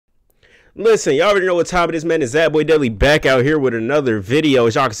Listen, y'all already know what time it is, man. It's that boy DELI back out here with another video.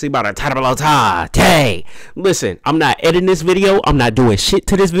 As y'all can see by the title below. Hey, listen, I'm not editing this video. I'm not doing shit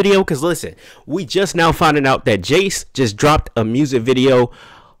to this video. Because listen, we just now finding out that Jace just dropped a music video.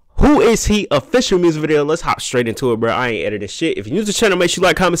 Who is he? Official music video. Let's hop straight into it, bro. I ain't editing shit. If you're new to the channel, make sure you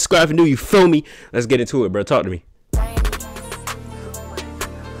like, comment, subscribe if you're new. You feel me? Let's get into it, bro. Talk to me.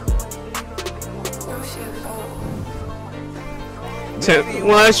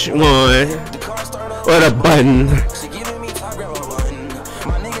 Watch one. What a button.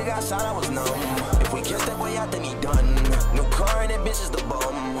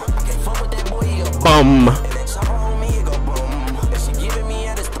 Bum.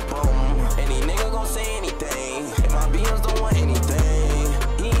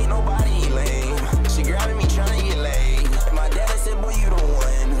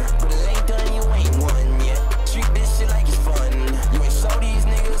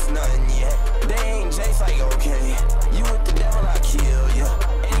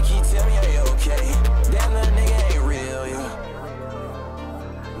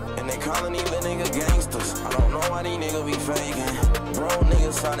 Calling these little niggas gangsters. I don't know why these niggas be faking. Bro,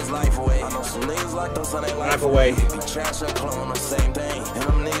 niggas sign his life away. I know some niggas like those sign their life away. Be trash or clone, the same thing. And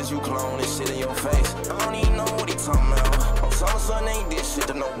them niggas you clone, this shit in your face. I don't even know what he talking about. Oh, some son ain't did shit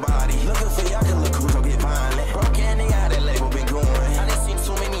to nobody. Looking for y'all can look who's gonna get violent. Broke and they got that label been going. I done seen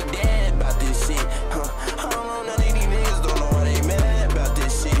too many dead about this shit. I don't know, none of these niggas don't know why they mad about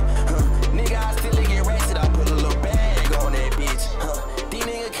this shit. Nigga, I still get ratchet. I put a little bag on that bitch. These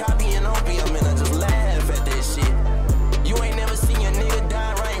niggas copying opium and I just laugh at that shit. You ain't never seen a nigga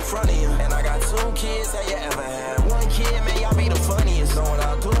die right in front of you. And I got 2 kids, have you ever had one kid? Man, y'all be the funniest. Know what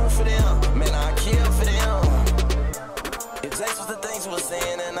I'll do for them, man, I kill for them. If Jace was the things we was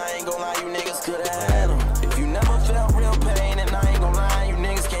saying, and I ain't gonna lie, you niggas could've had them. If you never felt real pain, and I ain't gonna lie, you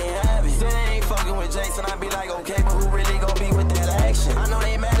niggas can't have it. Say they ain't fucking with Jace, and I be like, okay, but who really gonna be with that action? I know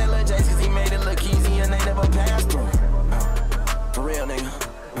they mad at Lil Jace, cause he made it look easy, and they never passed him. For real, nigga.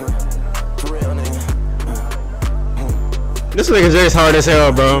 For real, nigga. This nigga Jace hard as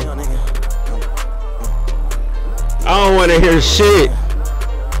hell, bro. I don't want to hear shit.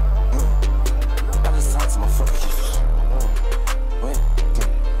 I just talked to my fucking kids. Wait,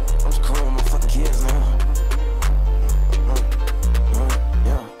 I'm just calling my fucking kids now.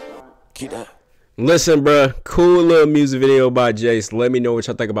 Yeah, keep that. Listen, bro, cool little music video by Jace. Let me know what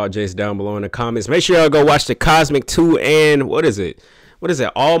y'all think about Jace down below in the comments. Make sure y'all go watch the Cosmic 2 and what is it?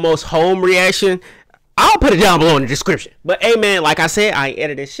 Almost Home reaction. I'll put it down below in the description. But hey, man, like I said, I ain't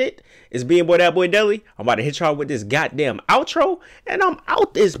edited shit. It's being boy that boy DELI. I'm about to hit y'all with this goddamn outro, and I'm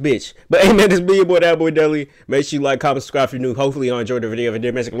out this bitch. But hey, man, this being boy that boy DELI. Make sure you like, comment, subscribe if you're new. Hopefully y'all enjoyed the video. If you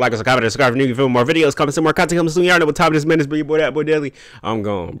did, make sure you like us, comment, and subscribe if you're new. You feel more videos coming, some more content coming soon. Y'all know what time it is, man. This being boy that boy DELI. I'm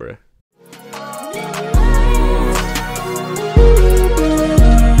gone, bro.